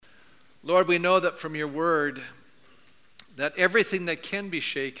Lord, we know that from your word that everything that can be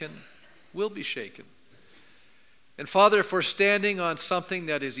shaken will be shaken. And Father, if we're standing on something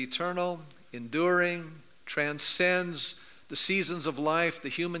that is eternal, enduring, transcends the seasons of life, the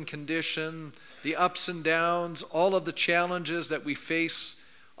human condition, the ups and downs, all of the challenges that we face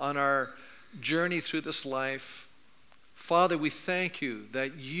on our journey through this life, Father, we thank you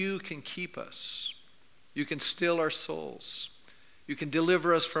that you can keep us. You can still our souls. You can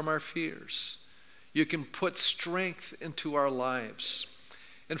deliver us from our fears. You can put strength into our lives.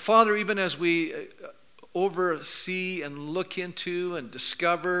 And Father, even as we oversee and look into and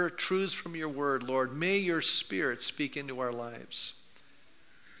discover truths from your word, Lord, may your Spirit speak into our lives.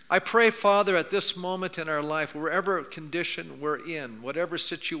 I pray, Father, at this moment in our life, wherever condition we're in, whatever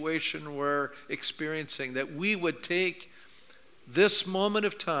situation we're experiencing, that we would take this moment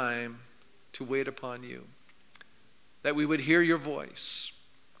of time to wait upon you, that we would hear your voice,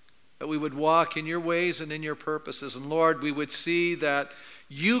 that we would walk in your ways and in your purposes. And Lord, we would see that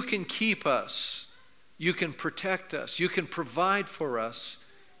you can keep us, you can protect us, you can provide for us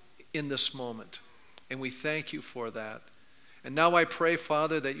in this moment. And we thank you for that. And now I pray,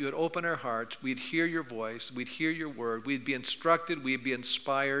 Father, that you would open our hearts, we'd hear your voice, we'd hear your word, we'd be instructed, we'd be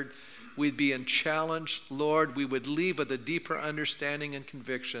inspired, we'd be challenged. Lord, we would leave with a deeper understanding and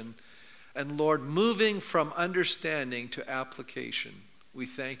conviction. And Lord, moving from understanding to application. We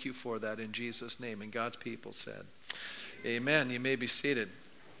thank you for that in Jesus' name. And God's people said, amen. You may be seated.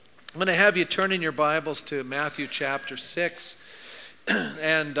 I'm going to have you turn in your Bibles to Matthew chapter 6.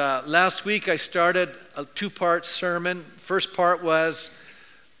 And last week I started a two-part sermon. First part was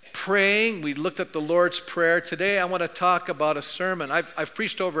praying. We looked at the Lord's Prayer. Today I want to talk about a sermon. I've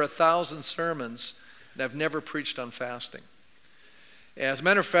preached over 1,000 sermons, and I've never preached on fasting. As a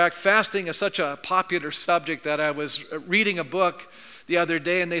matter of fact, fasting is such a popular subject that I was reading a book the other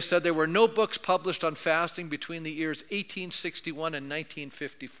day, and they said there were no books published on fasting between the years 1861 and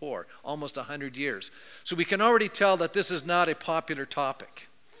 1954, almost 100 years. So we can already tell that this is not a popular topic.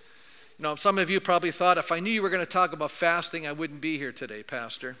 You know, some of you probably thought, if I knew you were going to talk about fasting, I wouldn't be here today,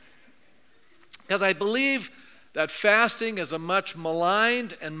 Pastor. Because I believe that fasting is a much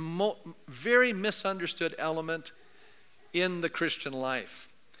maligned and very misunderstood element in the Christian life.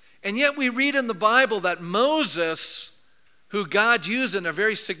 And yet we read in the Bible that Moses, who God used in a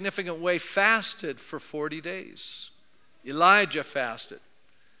very significant way, fasted for 40 days. Elijah fasted.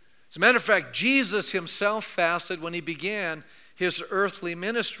 As a matter of fact, Jesus himself fasted when he began his earthly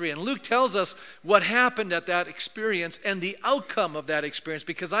ministry. And Luke tells us what happened at that experience and the outcome of that experience,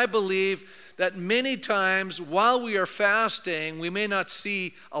 because I believe that many times while we are fasting, we may not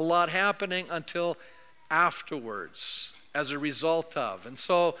see a lot happening until afterwards as a result of. And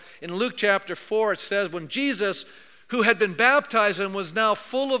so in Luke chapter 4, it says, when Jesus, who had been baptized and was now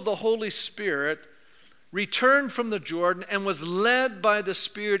full of the Holy Spirit, returned from the Jordan and was led by the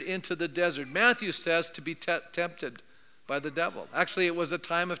Spirit into the desert. Matthew says to be tempted by the devil. Actually, it was a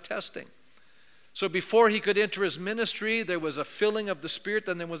time of testing. So before he could enter his ministry, there was a filling of the Spirit,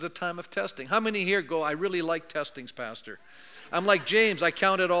 then there was a time of testing. How many here go, I really like testings, Pastor? I'm like James, I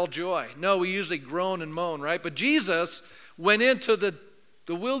count it all joy. No, we usually groan and moan, right? But Jesus went into the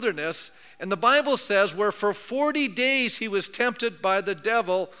wilderness, and the Bible says where for 40 days he was tempted by the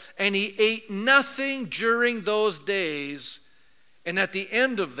devil, and he ate nothing during those days, and at the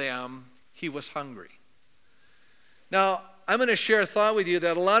end of them, he was hungry. Now, I'm going to share a thought with you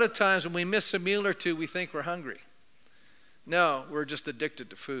that a lot of times when we miss a meal or two, we think we're hungry. No, we're just addicted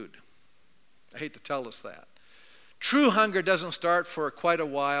to food. I hate to tell us that. True hunger doesn't start for quite a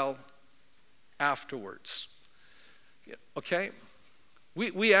while afterwards. Okay?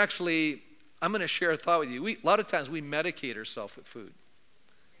 We actually, I'm going to share a thought with you. A lot of times we medicate ourselves with food.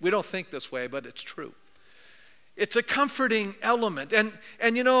 We don't think this way, but it's true. It's a comforting element.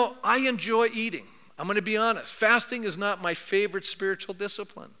 And you know, I enjoy eating. I'm going to be honest. Fasting is not my favorite spiritual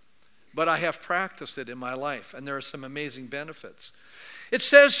discipline, but I have practiced it in my life, and there are some amazing benefits. It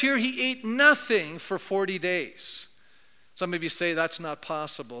says here he ate nothing for 40 days. Some of you say that's not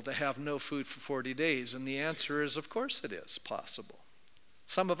possible to have no food for 40 days, and the answer is, of course it is possible.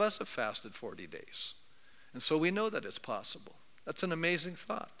 Some of us have fasted 40 days, and so we know that it's possible. That's an amazing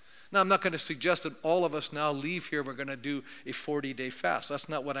thought. Now, I'm not going to suggest that all of us now leave here, we're going to do a 40-day fast. That's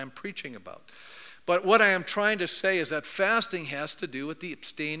not what I'm preaching about. But what I am trying to say is that fasting has to do with the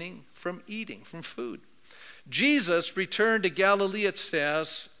abstaining from eating, from food. Jesus returned to Galilee, it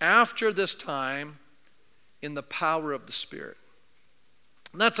says, after this time in the power of the Spirit.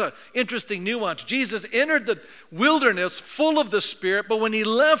 That's an interesting nuance. Jesus entered the wilderness full of the Spirit, but when he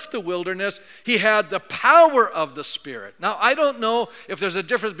left the wilderness, he had the power of the Spirit. Now, I don't know if there's a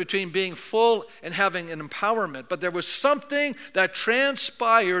difference between being full and having an empowerment, but there was something that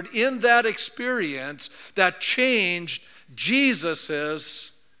transpired in that experience that changed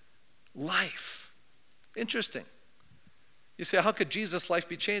Jesus' life. Interesting. You say, how could Jesus' life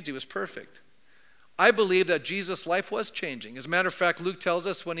be changed? He was perfect. I believe that Jesus' life was changing. As a matter of fact, Luke tells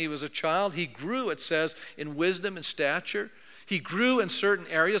us when he was a child, he grew, it says, in wisdom and stature. He grew in certain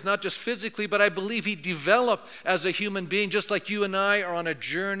areas, not just physically, but I believe he developed as a human being, just like you and I are on a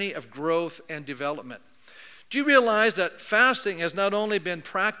journey of growth and development. Do you realize that fasting has not only been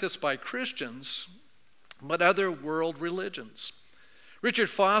practiced by Christians, but other world religions?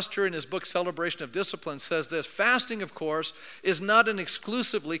 Richard Foster, in his book Celebration of Discipline, says this: fasting, of course, is not an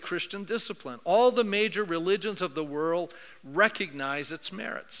exclusively Christian discipline. All the major religions of the world recognize its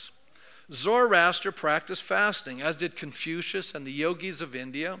merits. Zoroaster practiced fasting, as did Confucius and the yogis of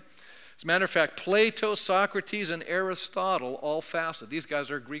India. As a matter of fact, Plato, Socrates, and Aristotle all fasted. These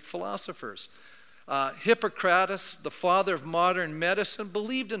guys are Greek philosophers. Hippocrates, the father of modern medicine,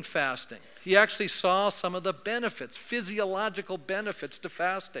 believed in fasting. He actually saw some of the benefits, physiological benefits to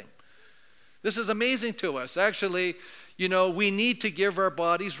fasting. This is amazing to us. Actually, we need to give our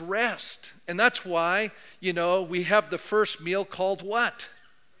bodies rest. And that's why, we have the first meal called what?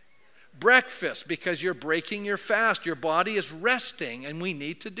 Breakfast, because you're breaking your fast. Your body is resting, and we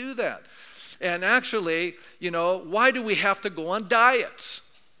need to do that. And actually, why do we have to go on diets?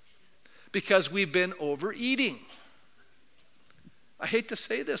 Because we've been overeating. I hate to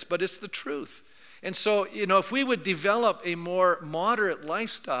say this, but it's the truth. And so, if we would develop a more moderate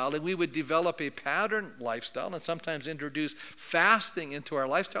lifestyle and we would develop a pattern lifestyle and sometimes introduce fasting into our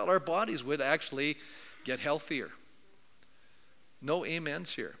lifestyle, our bodies would actually get healthier. No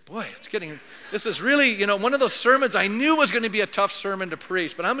amens here. Boy, this is really, one of those sermons I knew was going to be a tough sermon to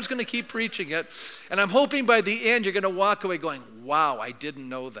preach, but I'm just going to keep preaching it. And I'm hoping by the end you're going to walk away going, wow, I didn't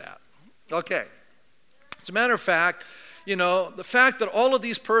know that. Okay. As a matter of fact, the fact that all of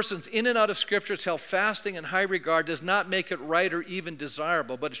these persons in and out of Scripture held fasting in high regard does not make it right or even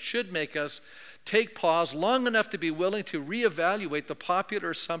desirable, but it should make us take pause long enough to be willing to reevaluate the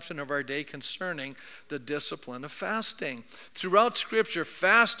popular assumption of our day concerning the discipline of fasting. Throughout Scripture,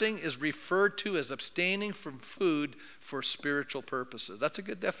 fasting is referred to as abstaining from food for spiritual purposes. That's a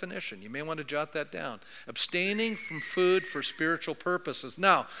good definition. You may want to jot that down. Abstaining from food for spiritual purposes.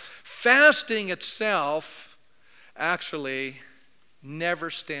 Now, fasting itself actually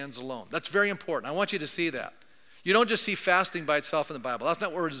never stands alone. That's very important. I want you to see that. You don't just see fasting by itself in the Bible. That's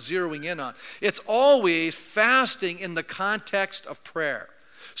not what we're zeroing in on. It's always fasting in the context of prayer.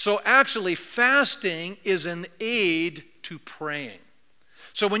 So actually, fasting is an aid to praying.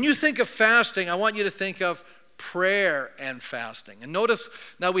 So when you think of fasting, I want you to think of prayer and fasting. And notice,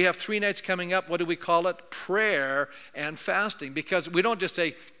 now we have 3 nights coming up. What do we call it? Prayer and fasting. Because we don't just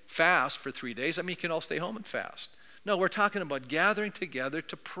say fast for 3 days. I mean, you can all stay home and fast. No, we're talking about gathering together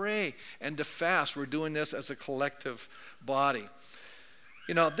to pray and to fast. We're doing this as a collective body.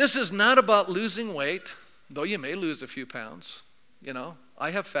 This is not about losing weight, though you may lose a few pounds.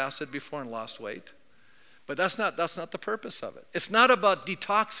 I have fasted before and lost weight. But that's not the purpose of it. It's not about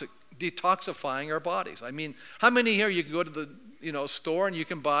detoxifying our bodies. I mean, how many here you can go to the store and you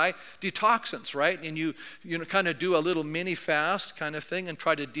can buy detoxants, right? And you kind of do a little mini fast kind of thing and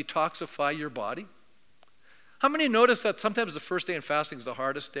try to detoxify your body. How many notice that sometimes the first day in fasting is the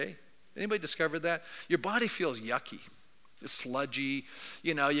hardest day? Anybody discovered that? Your body feels yucky. It's sludgy.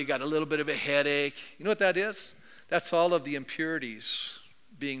 You got a little bit of a headache. You know what that is? That's all of the impurities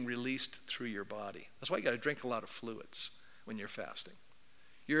being released through your body. That's why you got to drink a lot of fluids when you're fasting.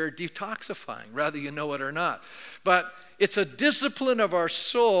 You're detoxifying, whether you know it or not. But it's a discipline of our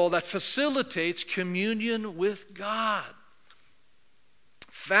soul that facilitates communion with God.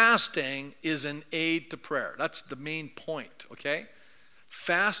 Fasting is an aid to prayer. That's the main point, okay?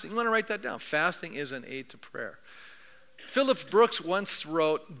 Fasting, you want to write that down. Fasting is an aid to prayer. Phillips Brooks once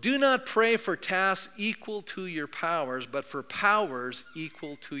wrote, "Do not pray for tasks equal to your powers, but for powers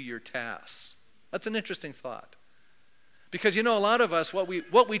equal to your tasks." That's an interesting thought. Because a lot of us, what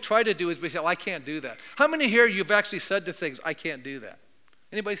we try to do is we say, I can't do that. How many here you've actually said to things, I can't do that?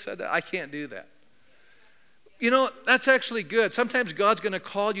 Anybody said that? I can't do that. That's actually good. Sometimes God's going to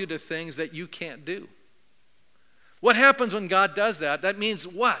call you to things that you can't do. What happens when God does that? That means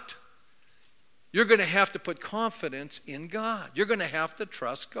what? You're going to have to put confidence in God. You're going to have to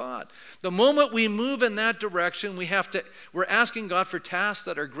trust God. The moment we move in that direction, we're asking God for tasks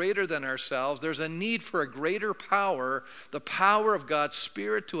that are greater than ourselves. There's a need for a greater power, the power of God's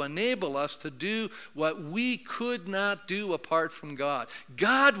Spirit to enable us to do what we could not do apart from God.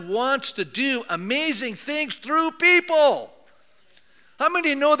 God wants to do amazing things through people. How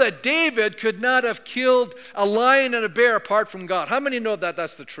many know that David could not have killed a lion and a bear apart from God? How many know that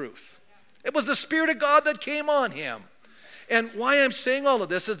that's the truth? It was the Spirit of God that came on him. And why I'm saying all of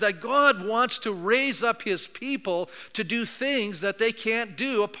this is that God wants to raise up his people to do things that they can't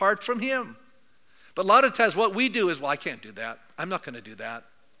do apart from him. But a lot of times what we do is, well, I can't do that. I'm not going to do that.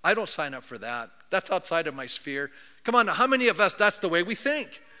 I don't sign up for that. That's outside of my sphere. Come on, now, how many of us, that's the way we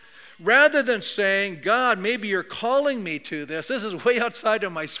think? Rather than saying, God, maybe you're calling me to this. This is way outside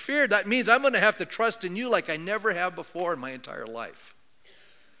of my sphere. That means I'm going to have to trust in you like I never have before in my entire life.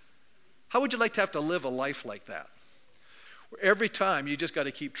 How would you like to have to live a life like that? Where every time you just got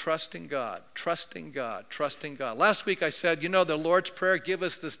to keep trusting God, trusting God, trusting God. Last week I said, the Lord's Prayer, give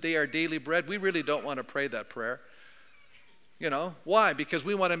us this day our daily bread. We really don't want to pray that prayer. Why? Because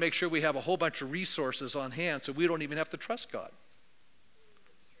we want to make sure we have a whole bunch of resources on hand so we don't even have to trust God.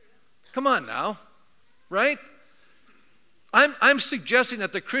 Come on now, right? I'm suggesting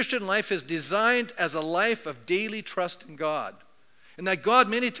that the Christian life is designed as a life of daily trust in God. And that God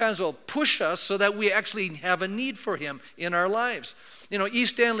many times will push us so that we actually have a need for him in our lives. E.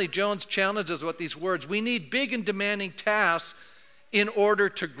 Stanley Jones challenges with these words. We need big and demanding tasks in order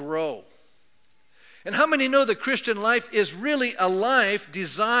to grow. And how many know the Christian life is really a life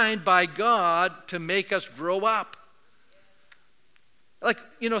designed by God to make us grow up?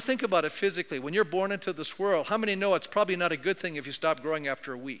 Think about it physically. When you're born into this world, how many know it's probably not a good thing if you stop growing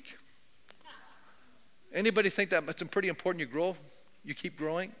after a week? Anybody think that it's pretty important you grow? You keep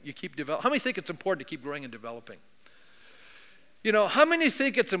growing, you keep developing. How many think it's important to keep growing and developing? How many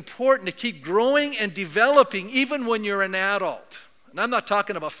think it's important to keep growing and developing even when you're an adult? And I'm not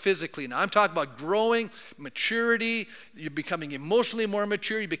talking about physically now. I'm talking about growing, maturity. You're becoming emotionally more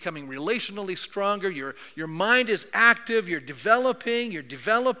mature. You're becoming relationally stronger. Your mind is active. You're developing.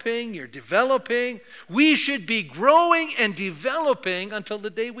 We should be growing and developing until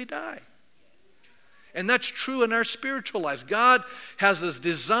the day we die. And that's true in our spiritual lives. God has this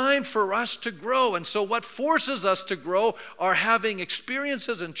design for us to grow. And so what forces us to grow are having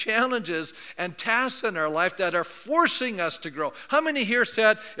experiences and challenges and tasks in our life that are forcing us to grow. How many here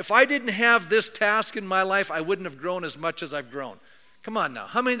said, if I didn't have this task in my life, I wouldn't have grown as much as I've grown? Come on now.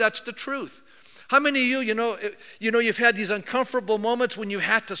 How many that's the truth? How many of you, you've had these uncomfortable moments when you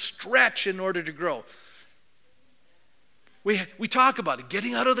had to stretch in order to grow? We talk about it,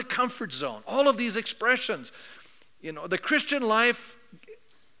 getting out of the comfort zone, all of these expressions. In the Christian life,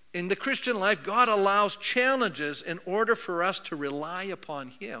 God allows challenges in order for us to rely upon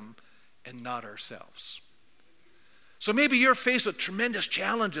him and not ourselves. So maybe you're faced with tremendous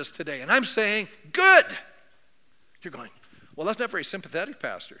challenges today, and I'm saying, good. You're going, well, that's not very sympathetic,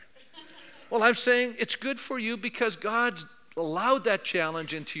 Pastor. Well, I'm saying it's good for you because God's allowed that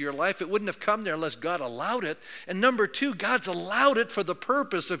challenge into your life. It wouldn't have come there unless God allowed it. And number two, God's allowed it for the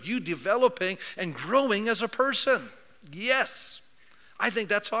purpose of you developing and growing as a person. Yes, I think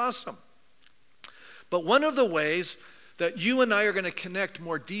that's awesome. But one of the ways that you and I are going to connect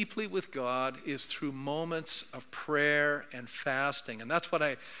more deeply with God is through moments of prayer and fasting. And that's what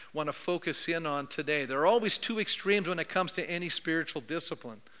I want to focus in on today. There are always two extremes when it comes to any spiritual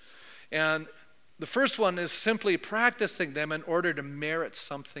discipline. And the first one is simply practicing them in order to merit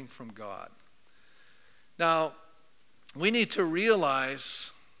something from God. Now, we need to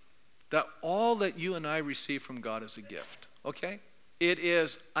realize that all that you and I receive from God is a gift, okay? It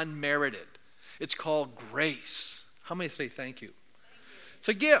is unmerited. It's called grace. How many say thank you? It's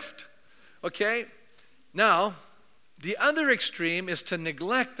a gift, okay? Now, the other extreme is to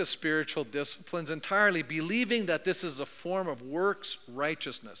neglect the spiritual disciplines entirely, believing that this is a form of works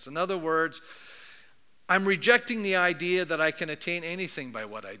righteousness. In other words, I'm rejecting the idea that I can attain anything by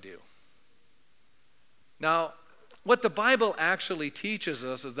what I do. Now, what the Bible actually teaches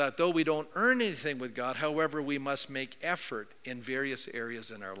us is that though we don't earn anything with God, however, we must make effort in various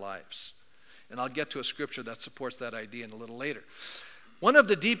areas in our lives. And I'll get to a scripture that supports that idea in a little later. One of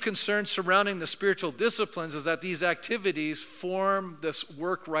the deep concerns surrounding the spiritual disciplines is that these activities form this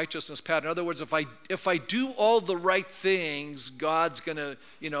work righteousness pattern. In other words, if I do all the right things, God's going to,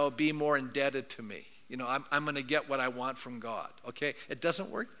 be more indebted to me. I'm going to get what I want from God, okay? It doesn't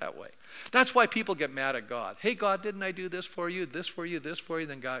work that way. That's why people get mad at God. Hey, God, didn't I do this for you, this for you, this for you?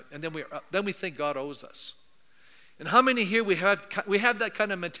 Then we think God owes us. And how many here we have that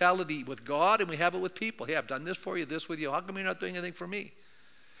kind of mentality with God, and we have it with people? Hey, I've done this for you, this with you. How come you're not doing anything for me?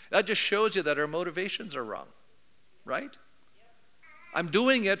 That just shows you that our motivations are wrong, right? I'm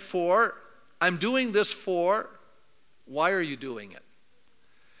doing this for, why are you doing it?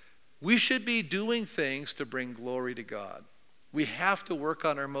 We should be doing things to bring glory to God. We have to work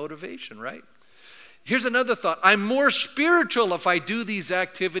on our motivation, right? Here's another thought. I'm more spiritual if I do these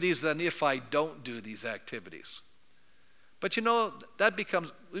activities than if I don't do these activities. But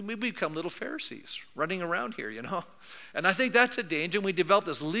we become little Pharisees running around here, And I think that's a danger. And we develop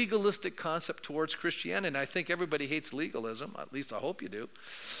this legalistic concept towards Christianity. And I think everybody hates legalism. At least I hope you do.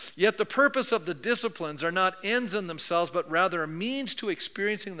 Yet the purpose of the disciplines are not ends in themselves, but rather a means to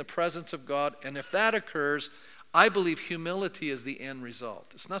experiencing the presence of God. And if that occurs, I believe humility is the end result.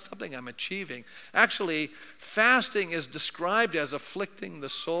 It's not something I'm achieving. Actually, fasting is described as afflicting the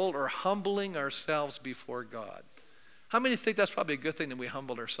soul or humbling ourselves before God. How many think that's probably a good thing that we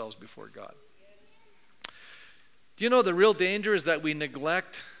humbled ourselves before God? Do you know the real danger is that we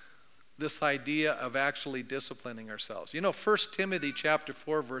neglect this idea of actually disciplining ourselves? 1 Timothy chapter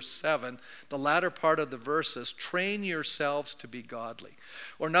 4, verse 7, the latter part of the verse says, train yourselves to be godly.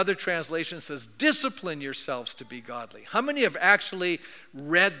 Or another translation says, discipline yourselves to be godly. How many have actually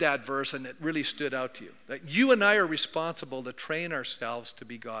read that verse and it really stood out to you? That you and I are responsible to train ourselves to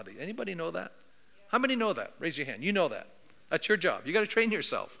be godly. Anybody know that? How many know that? Raise your hand. You know that. That's your job. You got to train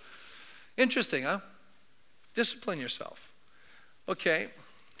yourself. Interesting, huh? Discipline yourself. Okay.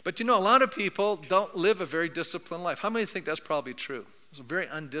 But a lot of people don't live a very disciplined life. How many think that's probably true? It's very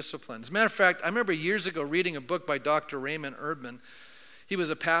undisciplined. As a matter of fact, I remember years ago reading a book by Dr. Raymond Erdman. He was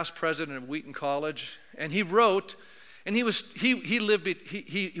a past president of Wheaton College, and he wrote, and he was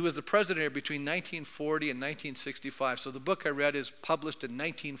the president here between 1940 and 1965. So the book I read is published in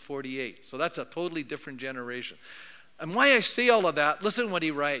 1948. So that's a totally different generation. And why I say all of that, listen to what he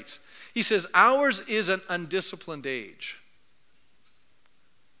writes. He says, ours is an undisciplined age.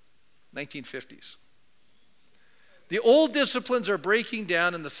 1950s. The old disciplines are breaking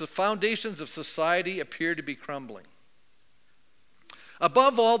down and the foundations of society appear to be crumbling.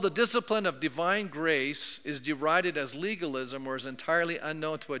 Above all, the discipline of divine grace is derided as legalism or is entirely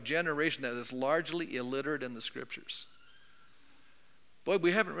unknown to a generation that is largely illiterate in the scriptures. Boy,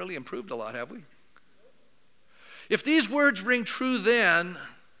 we haven't really improved a lot, have we? If these words ring true then,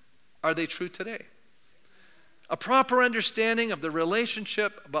 are they true today? A proper understanding of the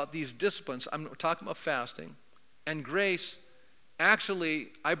relationship about these disciplines, I'm talking about fasting, and grace, actually,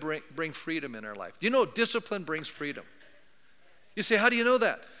 I bring freedom in our life. Do you know discipline brings freedom? You say, how do you know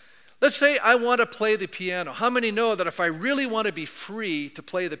that? Let's say I want to play the piano. How many know that if I really want to be free to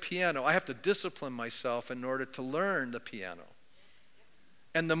play the piano, I have to discipline myself in order to learn the piano?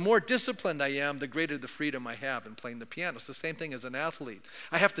 And the more disciplined I am, the greater the freedom I have in playing the piano. It's the same thing as an athlete.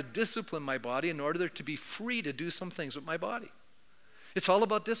 I have to discipline my body in order to be free to do some things with my body. It's all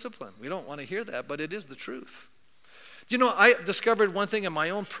about discipline. We don't want to hear that, but it is the truth. I discovered one thing in my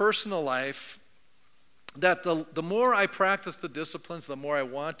own personal life, that the more I practice the disciplines, the more I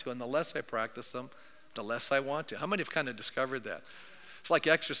want to, and the less I practice them, the less I want to. How many have kind of discovered that? It's like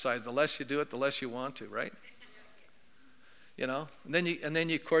exercise. The less you do it, the less you want to, right? And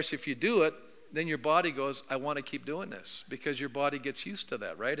then of course, if you do it, then your body goes, I want to keep doing this, because your body gets used to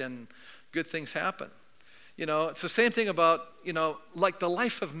that, right? And good things happen. It's the same thing about, like the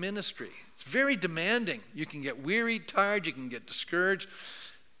life of ministry. It's very demanding. You can get wearied, tired, you can get discouraged.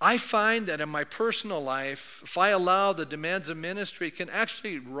 I find that in my personal life, if I allow the demands of ministry, it can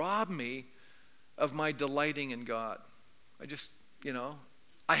actually rob me of my delighting in God.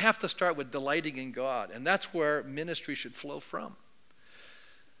 I have to start with delighting in God, and that's where ministry should flow from.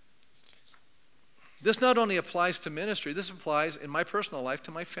 This not only applies to ministry, this applies in my personal life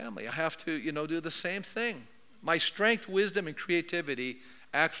to my family. I have to, do the same thing. My strength, wisdom, and creativity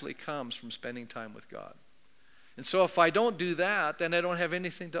actually comes from spending time with God. And so if I don't do that, then I don't have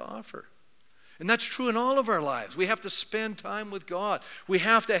anything to offer. And that's true in all of our lives. We have to spend time with God. We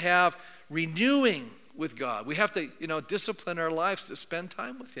have to have renewing with God. We have to, discipline our lives to spend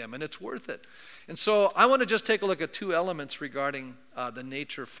time with Him, and it's worth it. And so I want to just take a look at two elements regarding the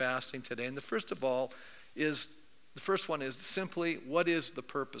nature of fasting today. And the first one is simply, what is the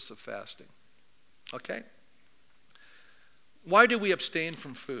purpose of fasting? Okay? Why do we abstain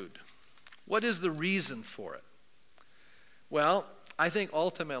from food? What is the reason for it? Well, I think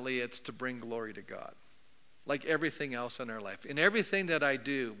ultimately it's to bring glory to God, like everything else in our life. In everything that I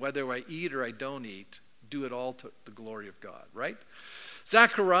do, whether I eat or I don't eat, do it all to the glory of God, right?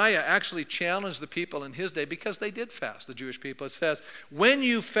 Zechariah actually challenged the people in his day because they did fast, the Jewish people. It says, when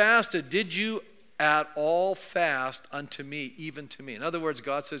you fasted, did you at all fast unto me, even to me. In other words,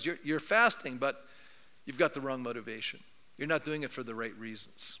 God says, you're fasting, but you've got the wrong motivation. You're not doing it for the right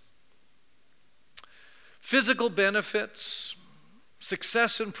reasons. Physical benefits,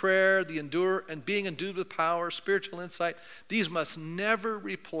 success in prayer, being endued with power, spiritual insight, these must never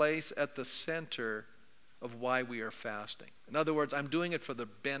replace at the center of why we are fasting. In other words, I'm doing it for the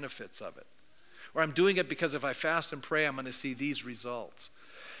benefits of it. Or I'm doing it because if I fast and pray, I'm going to see these results.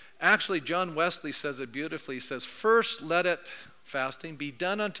 Actually, John Wesley says it beautifully. He says, first let it, fasting, be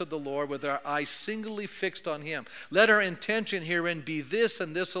done unto the Lord with our eyes singly fixed on him. Let our intention herein be this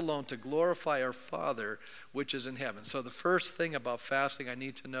and this alone, to glorify our Father which is in heaven. So the first thing about fasting I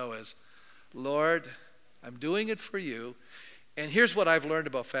need to know is, Lord, I'm doing it for you. And here's what I've learned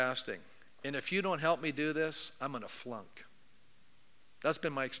about fasting. And if you don't help me do this, I'm going to flunk. That's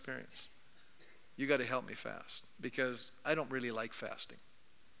been my experience. You got to help me fast because I don't really like fasting.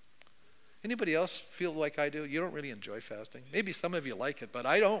 Anybody else feel like I do? You don't really enjoy fasting. Maybe some of you like it, but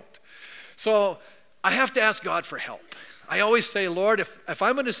I don't. So I have to ask God for help. I always say, Lord, if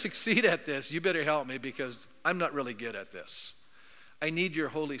I'm going to succeed at this, you better help me because I'm not really good at this. I need your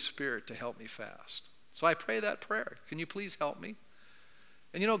Holy Spirit to help me fast. So I pray that prayer. Can you please help me?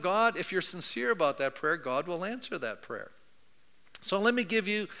 And you know, God, if you're sincere about that prayer, God will answer that prayer. So let me give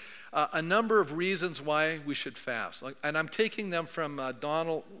you a number of reasons why we should fast. And I'm taking them from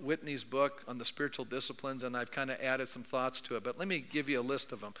Donald Whitney's book on the spiritual disciplines, and I've kind of added some thoughts to it. But let me give you a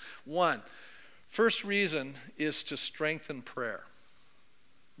list of them. First reason is to strengthen prayer.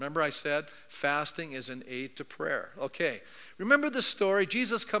 Remember I said fasting is an aid to prayer. Okay, remember the story?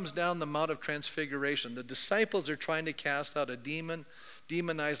 Jesus comes down the Mount of Transfiguration. The disciples are trying to cast out a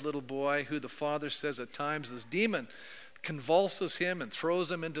demonized little boy who the father says at times this demon convulses him and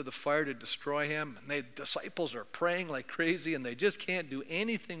throws him into the fire to destroy him. And the disciples are praying like crazy and they just can't do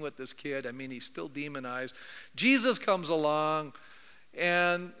anything with this kid. I mean, he's still demonized. Jesus comes along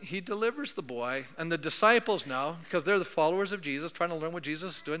and he delivers the boy. And the disciples now, because they're the followers of Jesus, trying to learn what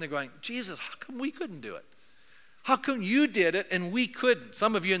Jesus is doing, they're going, Jesus, how come we couldn't do it? How come you did it and we couldn't?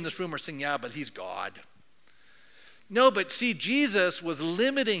 Some of you in this room are saying, yeah, but he's God. No, but see, Jesus was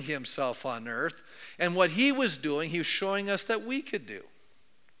limiting himself on earth, and what he was doing, he was showing us that we could do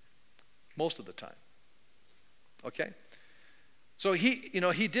most of the time. Okay? So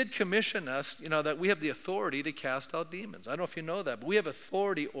he did commission us, that we have the authority to cast out demons. I don't know if you know that, but we have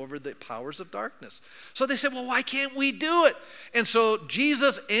authority over the powers of darkness. So they said, well, why can't we do it? And so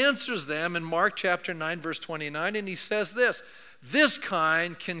Jesus answers them in Mark chapter 9, verse 29, and he says this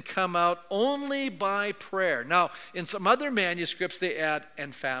kind can come out only by prayer. Now, in some other manuscripts, they add,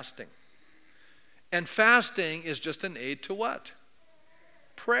 and fasting. And fasting is just an aid to what?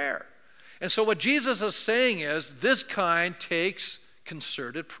 Prayer. And so what Jesus is saying is, this kind takes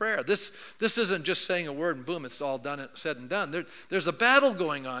concerted prayer. This isn't just saying a word and boom, it's all done, said and done. There's a battle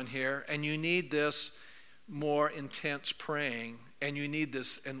going on here, and you need this more intense praying, and you need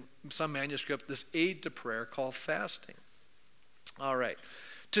this, in some manuscript, this aid to prayer called fasting. All right.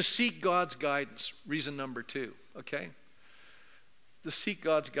 To seek God's guidance, reason number 2, okay? To seek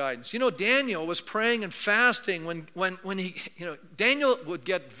God's guidance. Daniel was praying and fasting when he, Daniel would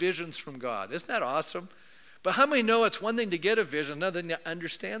get visions from God. Isn't that awesome? But how many know it's one thing to get a vision, another thing to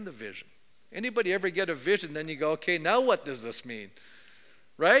understand the vision? Anybody ever get a vision, then you go, okay, now what does this mean?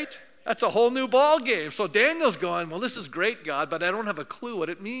 Right? That's a whole new ball game. So Daniel's going, well, this is great, God, but I don't have a clue what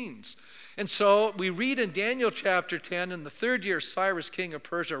it means. And so we read in Daniel chapter 10, in the 3rd year of Cyrus, king of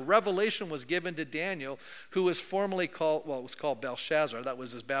Persia, revelation was given to Daniel, who was formerly called, it was called Belshazzar. That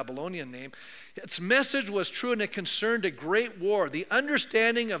was his Babylonian name. Its message was true, and it concerned a great war. The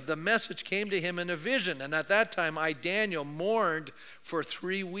understanding of the message came to him in a vision. And at that time, I, Daniel, mourned for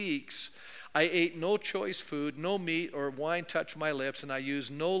 3 weeks. I ate no choice food, no meat or wine touched my lips, and I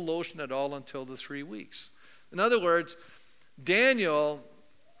used no lotion at all until the 3 weeks. In other words, Daniel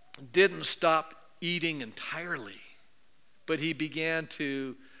didn't stop eating entirely, but he began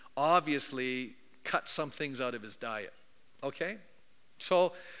to obviously cut some things out of his diet. Okay?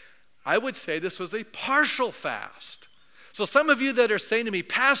 So I would say this was a partial fast. So some of you that are saying to me,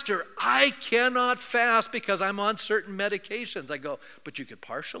 Pastor, I cannot fast because I'm on certain medications. I go, but you could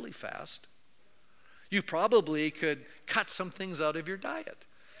partially fast. You probably could cut some things out of your diet.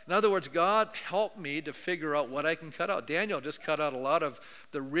 In other words, God helped me to figure out what I can cut out. Daniel just cut out a lot of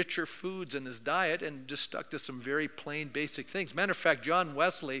the richer foods in his diet and just stuck to some very plain, basic things. Matter of fact, John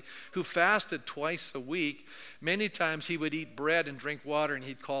Wesley, who fasted twice a week, many times he would eat bread and drink water, and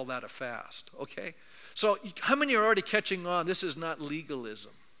he'd call that a fast. Okay? So how many are already catching on? This is not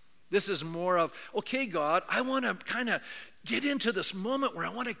legalism. This is more of, okay, God, I want to kind of get into this moment where I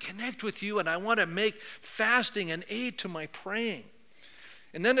want to connect with you and I want to make fasting an aid to my praying.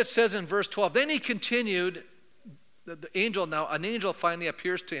 And then it says in verse 12, then he continued, an angel finally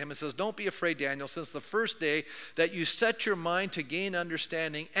appears to him and says, don't be afraid, Daniel, since the first day that you set your mind to gain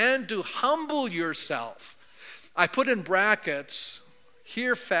understanding and to humble yourself. I put in brackets,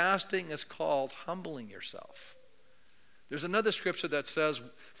 here fasting is called humbling yourself. There's another scripture that says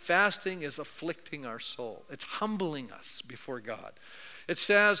fasting is afflicting our soul. It's humbling us before God. It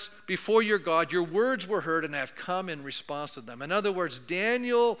says, before your God, your words were heard and I have come in response to them. In other words,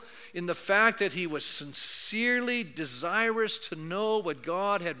 Daniel, in the fact that he was sincerely desirous to know what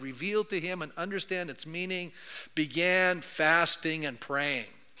God had revealed to him and understand its meaning, began fasting and praying.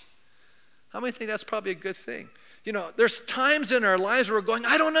 How many think that's probably a good thing? You know, there's times in our lives where we're going,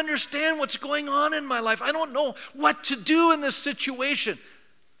 I don't understand what's going on in my life. I don't know what to do in this situation.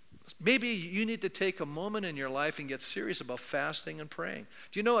 Maybe you need to take a moment in your life and get serious about fasting and praying.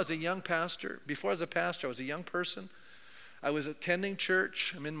 Do you know, as a young pastor, before I was a pastor, I was a young person. I was attending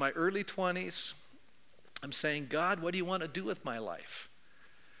church. I'm in my early 20s. I'm saying, God, what do you want to do with my life?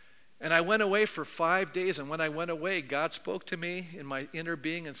 And I went away for 5 days, and when I went away, God spoke to me in my inner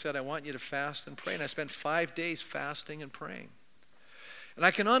being and said, I want you to fast and pray. And I spent 5 days fasting and praying. And I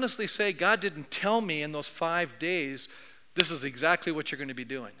can honestly say God didn't tell me in those 5 days, this is exactly what you're going to be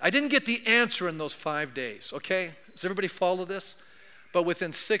doing. I didn't get the answer in those 5 days, okay? Does everybody follow this? But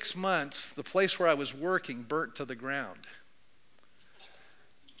within 6 months, the place where I was working burnt to the ground.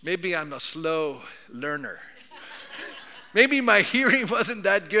 Maybe I'm a slow learner. Maybe my hearing wasn't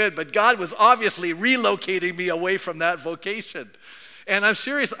that good, but God was obviously relocating me away from that vocation. And I'm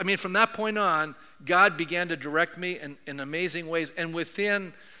serious. I mean, from that point on, God began to direct me in amazing ways. And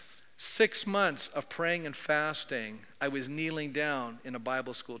within 6 months of praying and fasting, I was kneeling down in a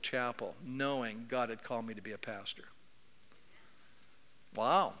Bible school chapel, knowing God had called me to be a pastor.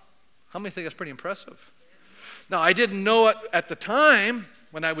 Wow. How many think that's pretty impressive? Now, I didn't know it at the time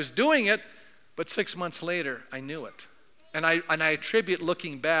when I was doing it, but 6 months later, I knew it. And I attribute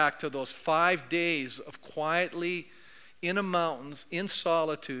looking back to those 5 days of quietly in the mountains, in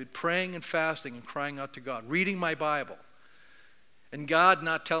solitude, praying and fasting and crying out to God, reading my Bible. And God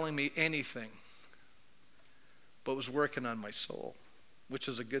not telling me anything, but was working on my soul, which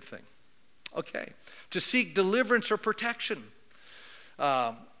is a good thing. Okay, to seek deliverance or protection.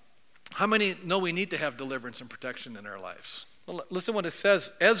 How many know we need to have deliverance and protection in our lives? Well, listen what it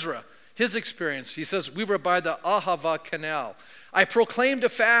says, Ezra. His experience, he says, we were by the Ahava Canal. I proclaimed a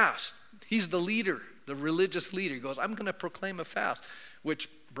fast. He's the leader, the religious leader. He goes, I'm going to proclaim a fast, which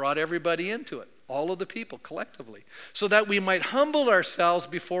brought everybody into it, all of the people collectively, so that we might humble ourselves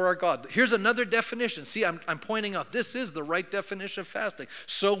before our God. Here's another definition. See, I'm pointing out this is the right definition of fasting.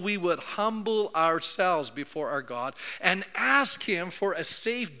 So we would humble ourselves before our God and ask him for a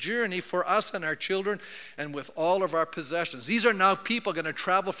safe journey for us and our children and with all of our possessions. These are now people going to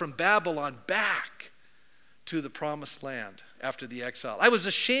travel from Babylon back to the promised land after the exile. I was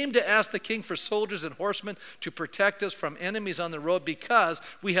ashamed to ask the king for soldiers and horsemen to protect us from enemies on the road because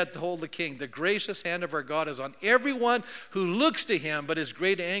we had told the king, the gracious hand of our God is on everyone who looks to him, but his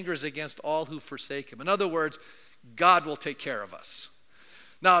great anger is against all who forsake him. In other words, God will take care of us.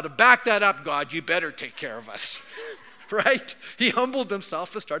 Now, to back that up, God, you better take care of us. Right? He humbled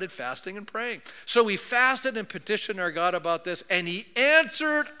himself and started fasting and praying. So we fasted and petitioned our God about this, and he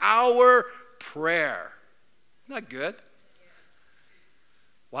answered our prayer. Isn't that good?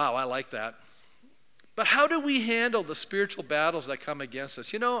 Wow, I like that. But how do we handle the spiritual battles that come against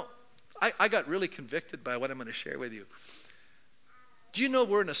us? You know, I got really convicted by what I'm going to share with you. Do you know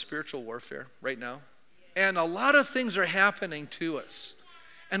we're in a spiritual warfare right now? And a lot of things are happening to us.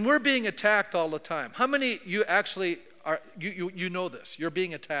 And we're being attacked all the time. How many you actually are, you know this? You're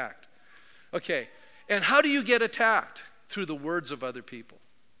being attacked. Okay. And how do you get attacked? Through the words of other people.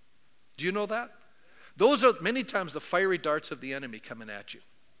 Do you know that? Those are many times the fiery darts of the enemy coming at you.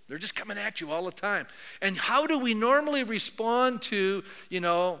 They're just coming at you all the time. And how do we normally respond to,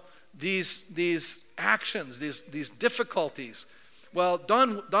 these actions, these difficulties? Well,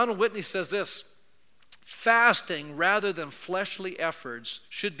 Donald Whitney says this, fasting rather than fleshly efforts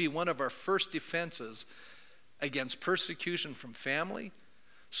should be one of our first defenses against persecution from family,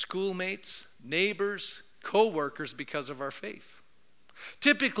 schoolmates, neighbors, co-workers because of our faith.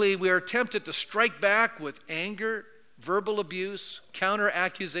 Typically, we are tempted to strike back with anger, verbal abuse, counter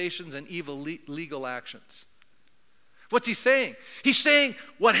accusations, and evil legal actions. What's he saying? He's saying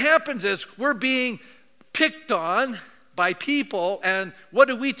what happens is we're being picked on by people, and what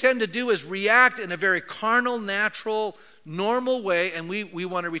do we tend to do is react in a very carnal, natural, normal way, and we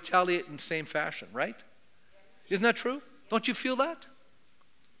want to retaliate in the same fashion, right? Isn't that true? Don't you feel that?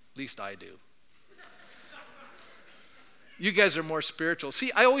 At least I do. You guys are more spiritual.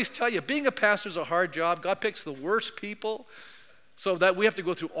 See, I always tell you, being a pastor is a hard job. God picks the worst people so that we have to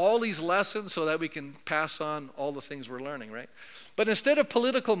go through all these lessons so that we can pass on all the things we're learning, right? But instead of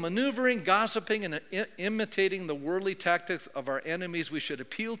political maneuvering, gossiping, and imitating the worldly tactics of our enemies, we should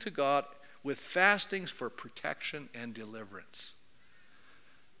appeal to God with fastings for protection and deliverance.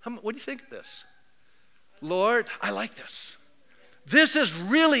 What do you think of this? Lord, I like this. This is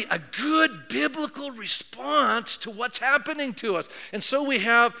really a good biblical response to what's happening to us. And so we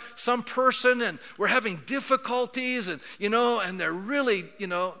have some person and we're having difficulties and they're really,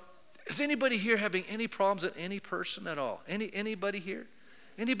 is anybody here having any problems with any person at all? Anybody here?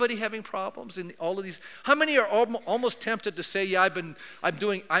 Anybody having problems in all of these? How many are almost tempted to say, yeah,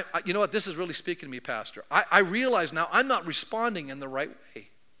 you know what, this is really speaking to me, Pastor. I realize now I'm not responding in the right way.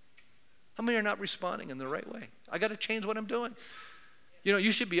 How many are not responding in the right way? I got to change what I'm doing.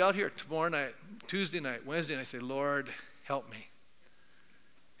 You should be out here tomorrow night, Tuesday night, Wednesday, and I say, Lord, help me.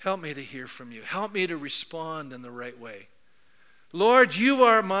 Help me to hear from you. Help me to respond in the right way. Lord, you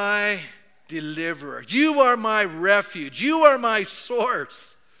are my deliverer. You are my refuge. You are my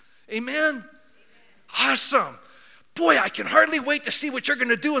source. Amen? Awesome. Boy, I can hardly wait to see what you're going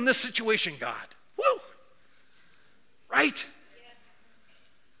to do in this situation, God. Woo! Right?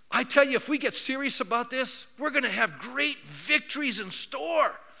 I tell you, if we get serious about this, we're going to have great victories in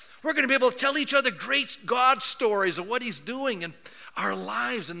store. We're going to be able to tell each other great God stories of what he's doing in our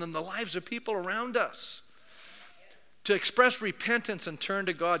lives and in the lives of people around us. To express repentance and turn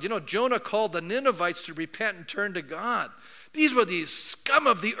to God. Jonah called the Ninevites to repent and turn to God. These were the scum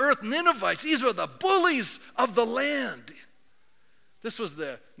of the earth Ninevites. These were the bullies of the land.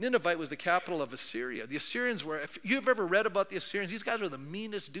 Ninevite was the capital of Assyria. The Assyrians were, if you've ever read about the Assyrians, these guys were the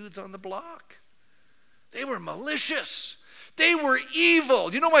meanest dudes on the block. They were malicious. They were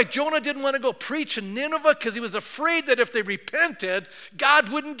evil. You know why Jonah didn't want to go preach in Nineveh? Because he was afraid that if they repented, God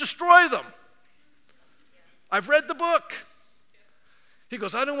wouldn't destroy them. I've read the book. He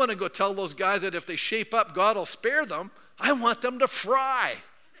goes, I don't want to go tell those guys that if they shape up, God will spare them. I want them to fry.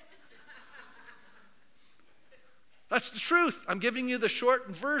 That's the truth. I'm giving you the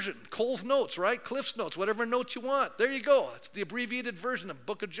shortened version. Cole's notes, right? Cliff's notes, whatever notes you want. There you go. It's the abbreviated version of the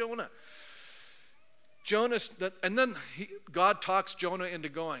book of Jonah. And then God talks Jonah into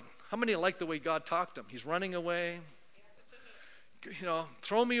going. How many like the way God talked him? He's running away.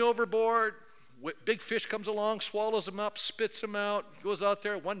 Throw me overboard. Big fish comes along, swallows him up, spits him out. Goes out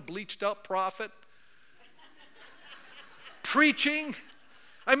there, one bleached out prophet. Preaching.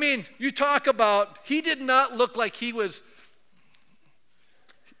 I mean, you talk about, he did not look like there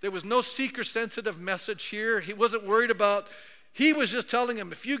was no seeker-sensitive message here. He wasn't worried about, he was just telling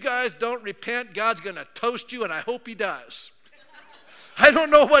him, if you guys don't repent, God's going to toast you, and I hope he does. I don't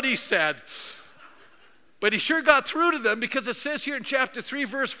know what he said, but he sure got through to them because it says here in chapter 3,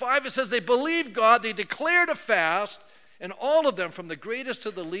 verse 5, it says they believed God, they declared a fast, and all of them, from the greatest to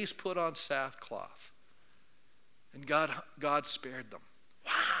the least, put on sackcloth. And God spared them.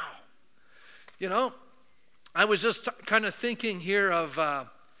 Wow. I was just kind of thinking here of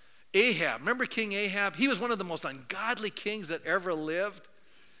Ahab. Remember King Ahab? He was one of the most ungodly kings that ever lived.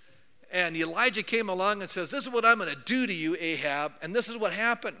 And Elijah came along and says, this is what I'm going to do to you, Ahab. And this is what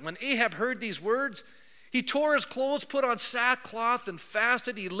happened. When Ahab heard these words, he tore his clothes, put on sackcloth, and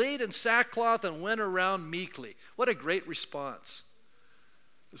fasted. He laid in sackcloth and went around meekly. What a great response.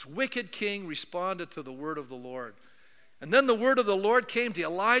 This wicked king responded to the word of the Lord. And then the word of the Lord came to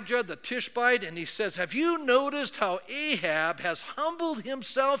Elijah the Tishbite, and he says, have you noticed how Ahab has humbled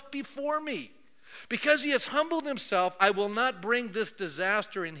himself before me? Because he has humbled himself, I will not bring this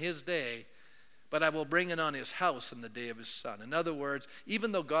disaster in his day, but I will bring it on his house in the day of his son. In other words,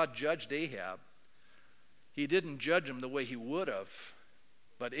 even though God judged Ahab, he didn't judge him the way he would have,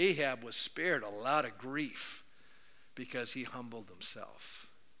 but Ahab was spared a lot of grief because he humbled himself.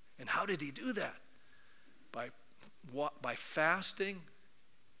 And how did he do that? By fasting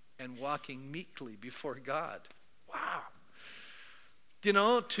and walking meekly before God. Wow.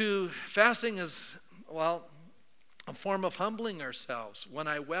 Fasting is, a form of humbling ourselves. When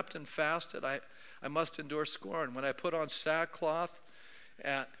I wept and fasted, I must endure scorn. When I put on sackcloth,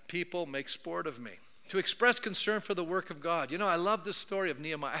 people make sport of me. To express concern for the work of God. I love this story of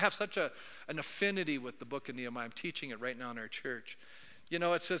Nehemiah. I have such an affinity with the book of Nehemiah. I'm teaching it right now in our church.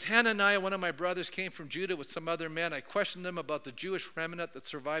 It says, Hananiah, one of my brothers, came from Judah with some other men. I questioned them about the Jewish remnant that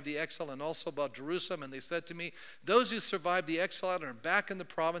survived the exile and also about Jerusalem. And they said to me, those who survived the exile and are back in the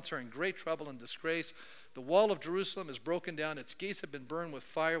province are in great trouble and disgrace. The wall of Jerusalem is broken down. Its gates have been burned with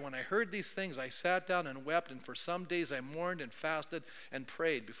fire. When I heard these things, I sat down and wept. And for some days I mourned and fasted and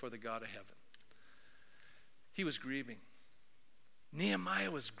prayed before the God of heaven. He was grieving.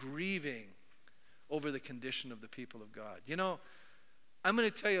 Nehemiah was grieving over the condition of the people of God. I'm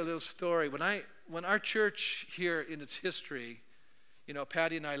going to tell you a little story. When our church here in its history,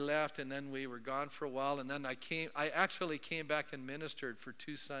 Patty and I left, and then we were gone for a while, and then I actually came back and ministered for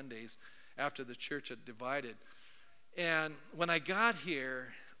 2 Sundays after the church had divided. And when I got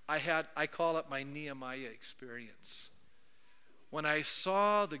here, I call it my Nehemiah experience. When I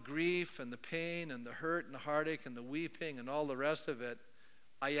saw the grief and the pain and the hurt and the heartache and the weeping and all the rest of it,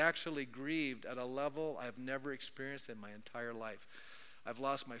 I actually grieved at a level I've never experienced in my entire life. I've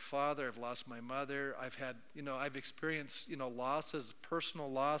lost my father, I've lost my mother, I've experienced, losses,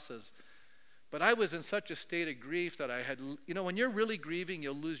 personal losses. But I was in such a state of grief that I had, when you're really grieving,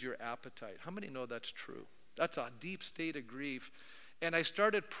 you'll lose your appetite. How many know that's true? That's a deep state of grief. And I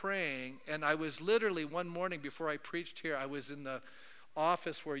started praying, and I was literally one morning before I preached here, I was in the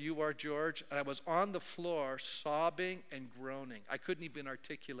office where you are, George, and I was on the floor sobbing and groaning. I couldn't even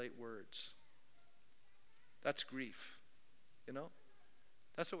articulate words. That's grief,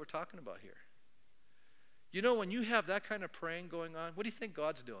 That's what we're talking about here. When you have that kind of praying going on, what do you think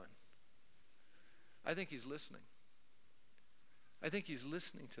God's doing? I think he's listening. I think he's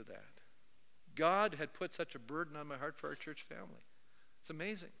listening to that. God had put such a burden on my heart for our church family. It's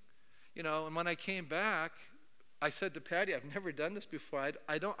amazing. And when I came back, I said to Patty, I've never done this before.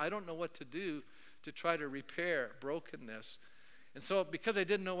 I don't know what to do to try to repair brokenness. And so because I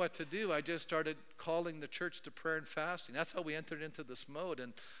didn't know what to do, I just started calling the church to prayer and fasting. That's how we entered into this mode.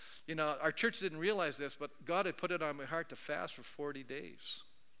 And, our church didn't realize this, but God had put it on my heart to fast for 40 days.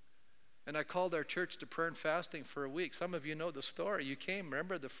 And I called our church to prayer and fasting for a week. Some of you know the story. You came,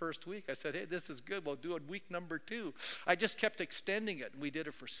 remember, the first week. I said, hey, this is good. We'll do it week number 2. I just kept extending it, and we did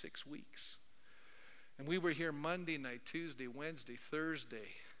it for 6 weeks. And we were here Monday night, Tuesday, Wednesday, Thursday,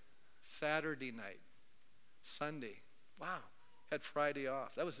 Saturday night, Sunday. Wow. Had Friday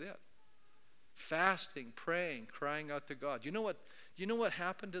off. That was it. Fasting, praying, crying out to God. You know what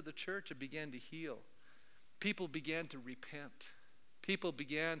happened to the church? It began to heal. People began to repent. People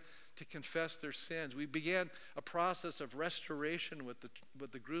began to confess their sins. We began a process of restoration with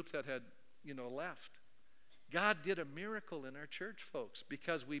the group that had, left. God did a miracle in our church, folks,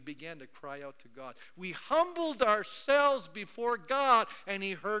 because we began to cry out to God. We humbled ourselves before God, and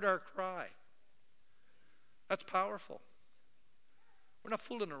he heard our cry. That's powerful. We're not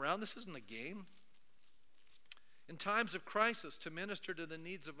fooling around. This isn't a game. In times of crisis, to minister to the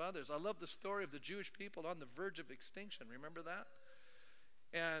needs of others. I love the story of the Jewish people on the verge of extinction. Remember that?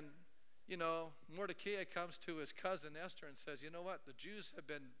 And, Mordecai comes to his cousin Esther and says, you know what? The Jews have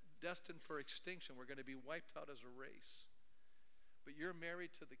been destined for extinction. We're going to be wiped out as a race. But you're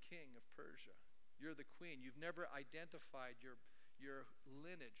married to the king of Persia. You're the queen. You've never identified your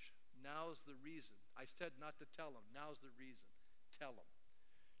lineage. Now's the reason. I said not to tell him. Now's the reason. Tell him.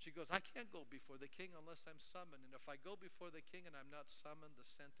 She goes, I can't go before the king unless I'm summoned. And if I go before the king and I'm not summoned, the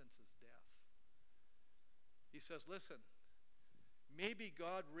sentence is death. He says, listen, maybe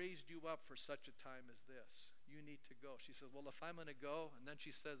God raised you up for such a time as this. You need to go. She says, well, if I'm going to go, and then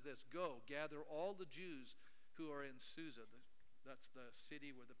she says this, go, gather all the Jews who are in Susa, that's the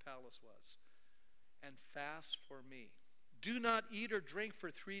city where the palace was, and fast for me. Do not eat or drink for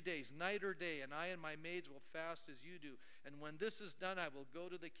 3 days, night or day, and I and my maids will fast as you do. And when this is done, I will go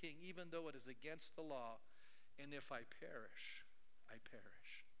to the king, even though it is against the law. And if I perish, I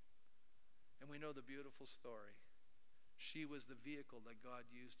perish. And we know the beautiful story. She was the vehicle that God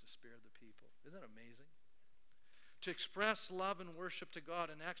used to spare the people. Isn't that amazing? To express love and worship to God.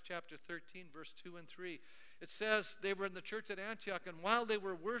 In Acts chapter 13, verse 2 and 3, it says they were in the church at Antioch, and while they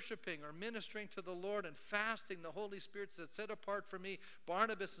were worshiping or ministering to the Lord and fasting, the Holy Spirit said, set apart for me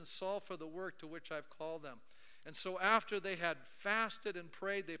Barnabas and Saul for the work to which I've called them. And so after they had fasted and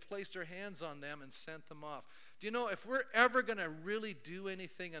prayed, they placed their hands on them and sent them off. Do you know, if we're ever going to really do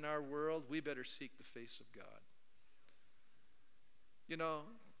anything in our world, we better seek the face of God.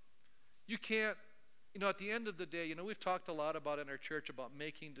 You can't, at the end of the day, we've talked a lot about in our church about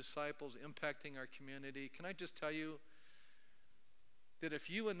making disciples, impacting our community. Can I just tell you that if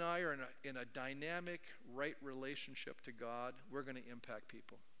you and I are in a dynamic, right relationship to God, we're going to impact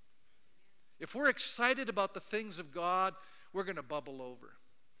people. If we're excited about the things of God, we're going to bubble over.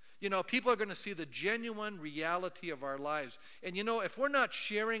 People are going to see the genuine reality of our lives. And if we're not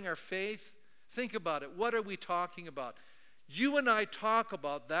sharing our faith, think about it. What are we talking about? You and I talk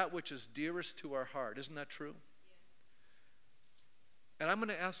about that which is dearest to our heart. Isn't that true? Yes. And I'm going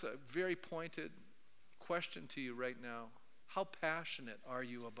to ask a very pointed question to you right now. How passionate are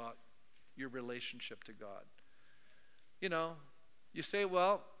you about your relationship to God? You say,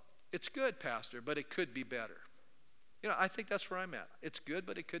 well, it's good, Pastor, but it could be better. I think that's where I'm at. It's good,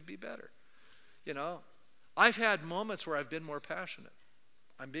 but it could be better. I've had moments where I've been more passionate.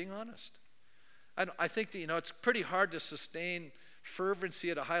 I'm being honest. I think that, it's pretty hard to sustain fervency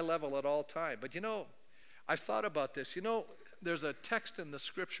at a high level at all time. But, I've thought about this. There's a text in the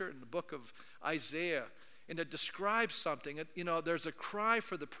scripture in the book of Isaiah, and it describes something. There's a cry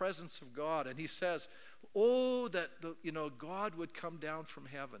for the presence of God, and he says, oh, that God would come down from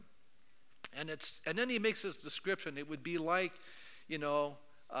heaven. And then he makes this description. It would be like,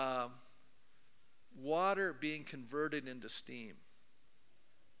 water being converted into steam,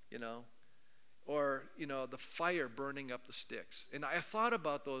 or, the fire burning up the sticks. And I thought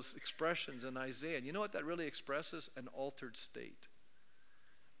about those expressions in Isaiah. And you know what that really expresses? An altered state.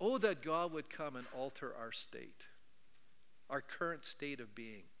 Oh, that God would come and alter our state, our current state of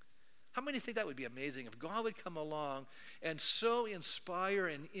being. How many think that would be amazing if God would come along and so inspire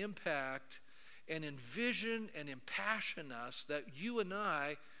and impact and envision and impassion us that you and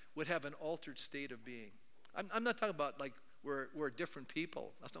I would have an altered state of being? I'm not talking about like we're different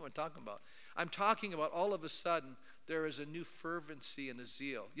people. That's not what I'm talking about. I'm talking about all of a sudden there is a new fervency and a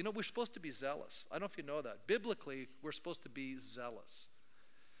zeal. We're supposed to be zealous. I don't know if you know that. Biblically, we're supposed to be zealous.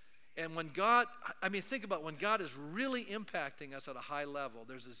 And when God, think about when God is really impacting us at a high level,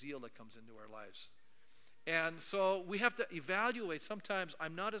 there's a zeal that comes into our lives. And so we have to evaluate. Sometimes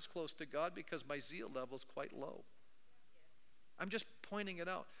I'm not as close to God because my zeal level is quite low. I'm just pointing it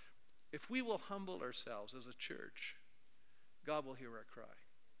out. If we will humble ourselves as a church, God will hear our cry.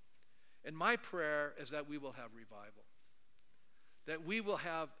 And my prayer is that we will have revival. That we will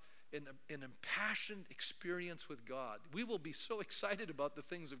have an impassioned experience with God. We will be so excited about the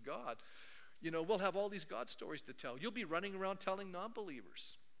things of God. We'll have all these God stories to tell. You'll be running around telling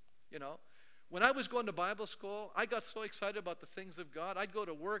non-believers. When I was going to Bible school, I got so excited about the things of God. I'd go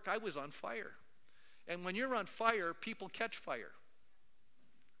to work, I was on fire. And when you're on fire, people catch fire.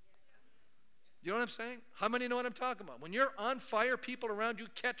 You know what I'm saying? How many know what I'm talking about? When you're on fire, people around you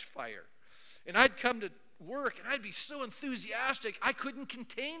catch fire. And I'd come to work and I'd be so enthusiastic, I couldn't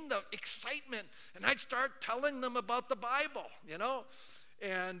contain the excitement. And I'd start telling them about the Bible,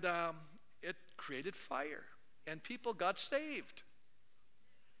 And it created fire. And people got saved.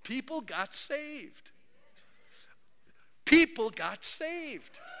 People got saved. People got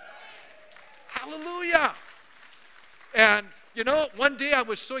saved. Hallelujah. And one day I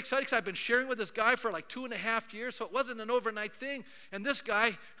was so excited because I've been sharing with this guy for like 2.5 years, so it wasn't an overnight thing. And this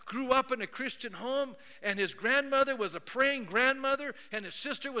guy grew up in a Christian home, and his grandmother was a praying grandmother, and his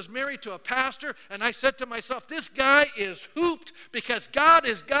sister was married to a pastor. And I said to myself, this guy is hooped because God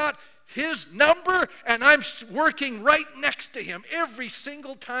has got his number, and I'm working right next to him. Every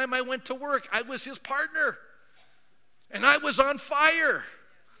single time I went to work, I was his partner, and I was on fire.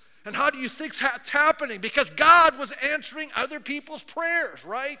 And how do you think that's happening? Because God was answering other people's prayers,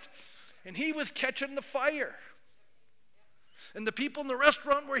 right? And he was catching the fire. And the people in the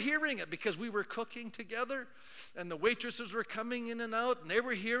restaurant were hearing it because we were cooking together, and the waitresses were coming in and out, and they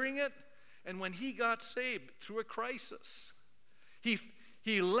were hearing it. And when he got saved through a crisis,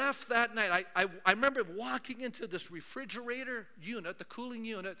 he left that night. I remember walking into this refrigerator unit, the cooling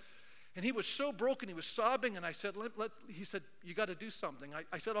unit, and he was so broken, he was sobbing, and I said, he said, you got to do something.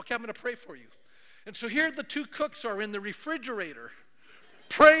 I said, okay, I'm going to pray for you. And so here the two cooks are in the refrigerator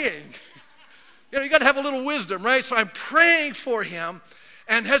praying. You got to have a little wisdom, right? So I'm praying for him,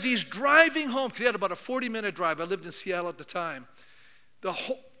 and as he's driving home, because he had about a 40-minute drive, I lived in Seattle at the time,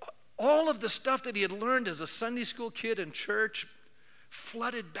 all of the stuff that he had learned as a Sunday school kid in church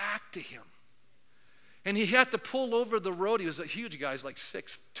flooded back to him. And he had to pull over the road. He was a huge guy. He's like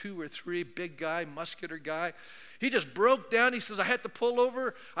 6'2" or 3", big guy, muscular guy. He just broke down. He says, I had to pull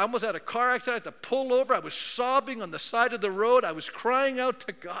over. I almost had a car accident. I had to pull over. I was sobbing on the side of the road. I was crying out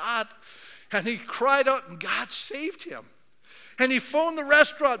to God. And he cried out, and God saved him. And he phoned the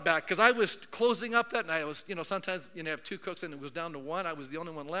restaurant back because I was closing up that night. I was, sometimes you have two cooks, and it was down to one. I was the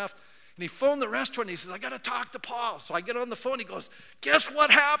only one left. And he phoned the restaurant, and he says, I got to talk to Paul. So I get on the phone. He goes, guess what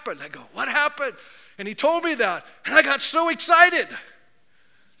happened? I go, what happened? And he told me that. And I got so excited.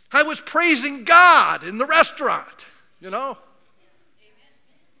 I was praising God in the restaurant, Well,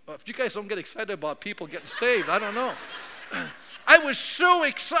 if you guys don't get excited about people getting saved, I don't know. I was so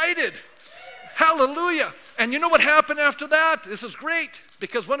excited. Hallelujah. And you know what happened after that? This is great,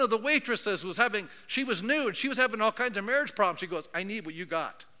 because one of the waitresses she was new, and she was having all kinds of marriage problems. She goes, I need what you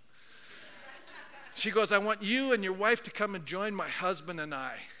got. She goes, I want you and your wife to come and join my husband and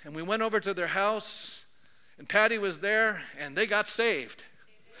I. And we went over to their house, and Patty was there, and they got saved.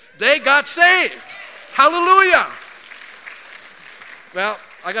 They got saved. Hallelujah. Well,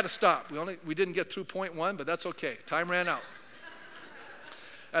 I got to stop. We didn't get through point 1, but that's okay. Time ran out.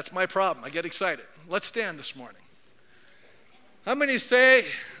 That's my problem. I get excited. Let's stand this morning. How many say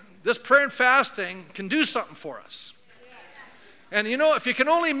this prayer and fasting can do something for us? And you know, if you can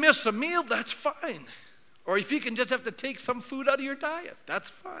only miss a meal, that's fine. Or if you can just have to take some food out of your diet, that's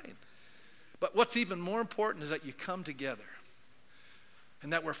fine. But what's even more important is that you come together.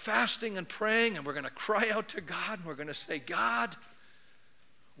 And that we're fasting and praying, and we're going to cry out to God, and we're going to say, God,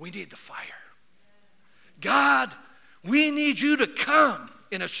 we need the fire. God, we need you to come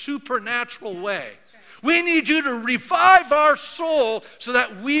in a supernatural way. We need you to revive our soul so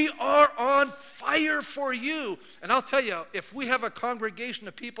that we are on fire for you. And I'll tell you, if we have a congregation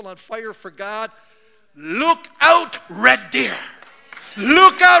of people on fire for God, look out, Red Deer.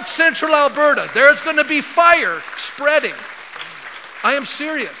 Look out, Central Alberta. There's going to be fire spreading. I am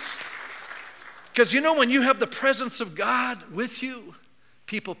serious. Because you know, when you have the presence of God with you,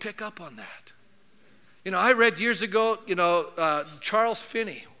 people pick up on that. You know, I read years ago, Charles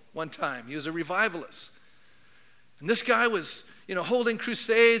Finney one time. He was a revivalist. And this guy was, holding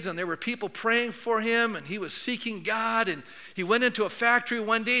crusades, and there were people praying for him, and he was seeking God. And he went into a factory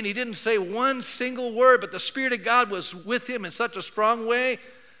one day, and he didn't say one single word, but the Spirit of God was with him in such a strong way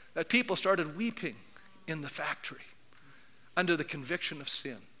that people started weeping in the factory under the conviction of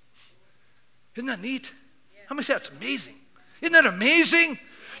sin. Isn't that neat? How many say that's amazing? Isn't that amazing?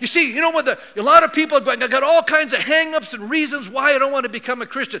 You see, a lot of people have got all kinds of hang-ups and reasons why I don't want to become a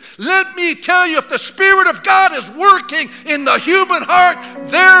Christian. Let me tell you, if the Spirit of God is working in the human heart,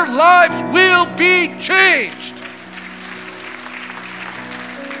 their lives will be changed.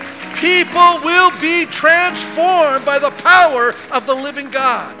 People will be transformed by the power of the living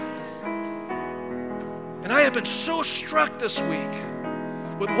God. And I have been so struck this week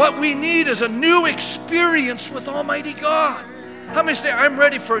with what we need is a new experience with Almighty God. How many say, I'm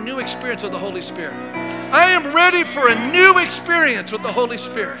ready for a new experience with the Holy Spirit? I am ready for a new experience with the Holy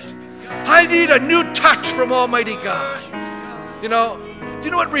Spirit. I need a new touch from Almighty God. Do you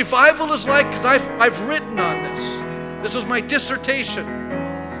know what revival is like? Because I've written on this. This was my dissertation.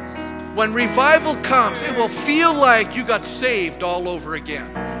 When revival comes, it will feel like you got saved all over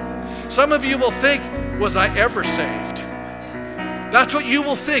again. Some of you will think, was I ever saved? That's what you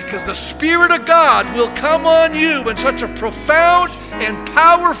will think, because the Spirit of God will come on you in such a profound and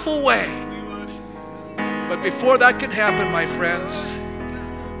powerful way. But before that can happen, my friends,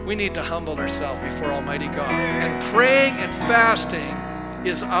 we need to humble ourselves before Almighty God. And praying and fasting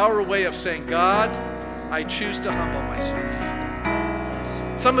is our way of saying, God, I choose to humble myself.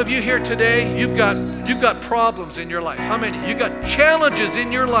 Some of you here today, you've got problems in your life. How many? You've got challenges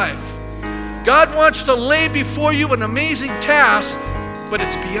in your life. God wants to lay before you an amazing task, but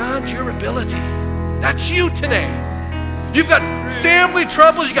it's beyond your ability. That's you today. You've got family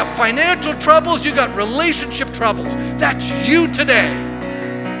troubles, you've got financial troubles, you've got relationship troubles. That's you today.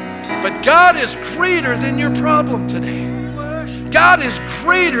 But God is greater than your problem today. God is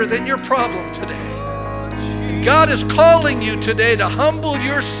greater than your problem today. And God is calling you today to humble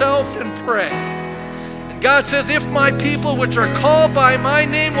yourself and pray. God says, if my people which are called by my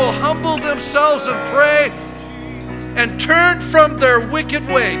name will humble themselves and pray and turn from their wicked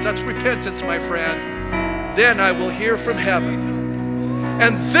ways, that's repentance, my friend, then I will hear from heaven.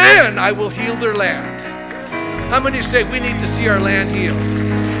 And then I will heal their land. How many say we need to see our land healed?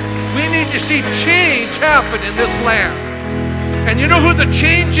 We need to see change happen in this land. And you know who the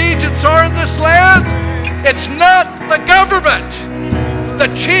change agents are in this land? It's not the government. The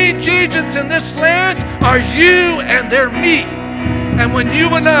change agents in this land are you and they're me. And when you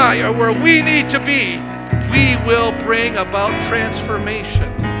and I are where we need to be, we will bring about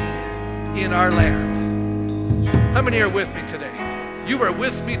transformation in our land. How many are with me today? You are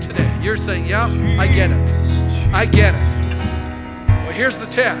with me today. You're saying, yeah, I get it. I get it. Well, here's the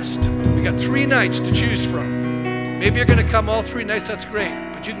test. We got 3 nights to choose from. Maybe you're going to come all 3 nights, that's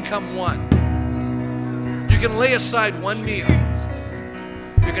great. But you can come one. You can lay aside one meal.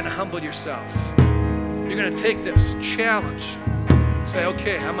 You're going to humble yourself. You're going to take this challenge. Say,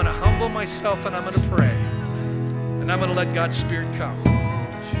 okay, I'm going to humble myself and I'm going to pray. And I'm going to let God's Spirit come.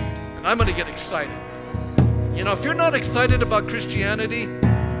 And I'm going to get excited. If you're not excited about Christianity,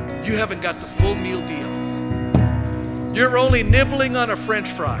 you haven't got the full meal deal. You're only nibbling on a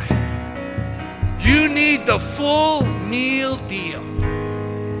French fry. You need the full meal deal.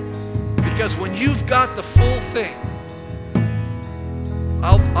 Because when you've got the full thing,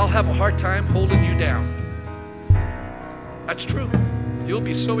 I'll have a hard time holding you down. That's true. You'll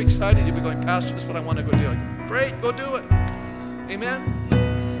be so excited. You'll be going, Pastor, this is what I want to go do. Like, great, go do it.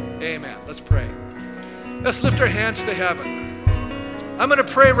 Amen? Amen. Let's pray. Let's lift our hands to heaven. I'm going to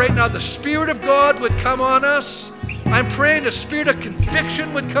pray right now the Spirit of God would come on us. I'm praying the spirit of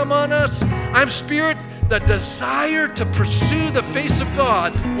conviction would come on us. The desire to pursue the face of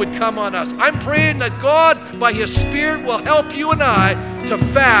God would come on us. I'm praying that God, by His Spirit, will help you and I to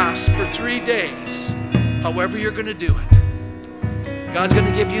fast for 3 days, however you're going to do it. God's going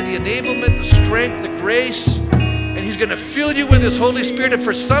to give you the enablement, the strength, the grace, and He's going to fill you with His Holy Spirit. And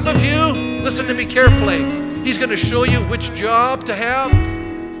for some of you, listen to me carefully, He's going to show you which job to have.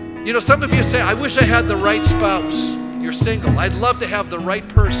 You know, some of you say, I wish I had the right spouse. You're single. I'd love to have the right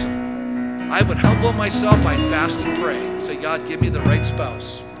person. I would humble myself. I'd fast and pray. Say, God, give me the right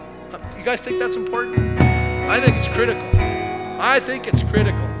spouse. You guys think that's important? I think it's critical. I think it's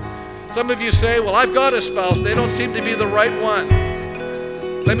critical. Some of you say, well, I've got a spouse. They don't seem to be the right one.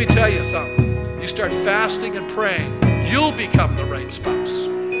 Let me tell you something. You start fasting and praying, you'll become the right spouse.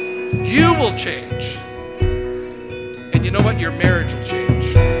 You will change. And you know what? Your marriage will change.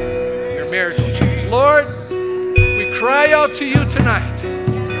 Your marriage will change. Lord, we cry out to you tonight.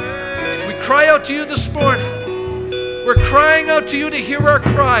 We cry out to you this morning. We're crying out to you to hear our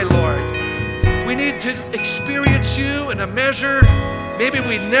cry, Lord. We need to experience you in a measure maybe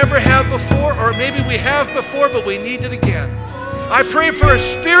we never have before, or maybe we have before, but we need it again. I pray for a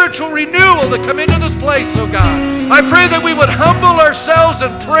spiritual renewal to come into this place, oh God. I pray that we would humble ourselves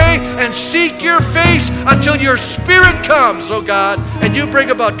and pray and seek your face until your Spirit comes, oh God, and you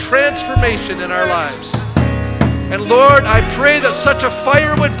bring about transformation in our lives. And Lord, I pray that such a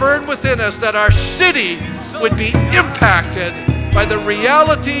fire would burn within us that our city would be impacted by the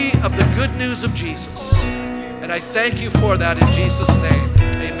reality of the good news of Jesus. And I thank you for that in Jesus' name.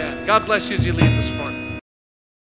 Amen. God bless you as you leave this morning.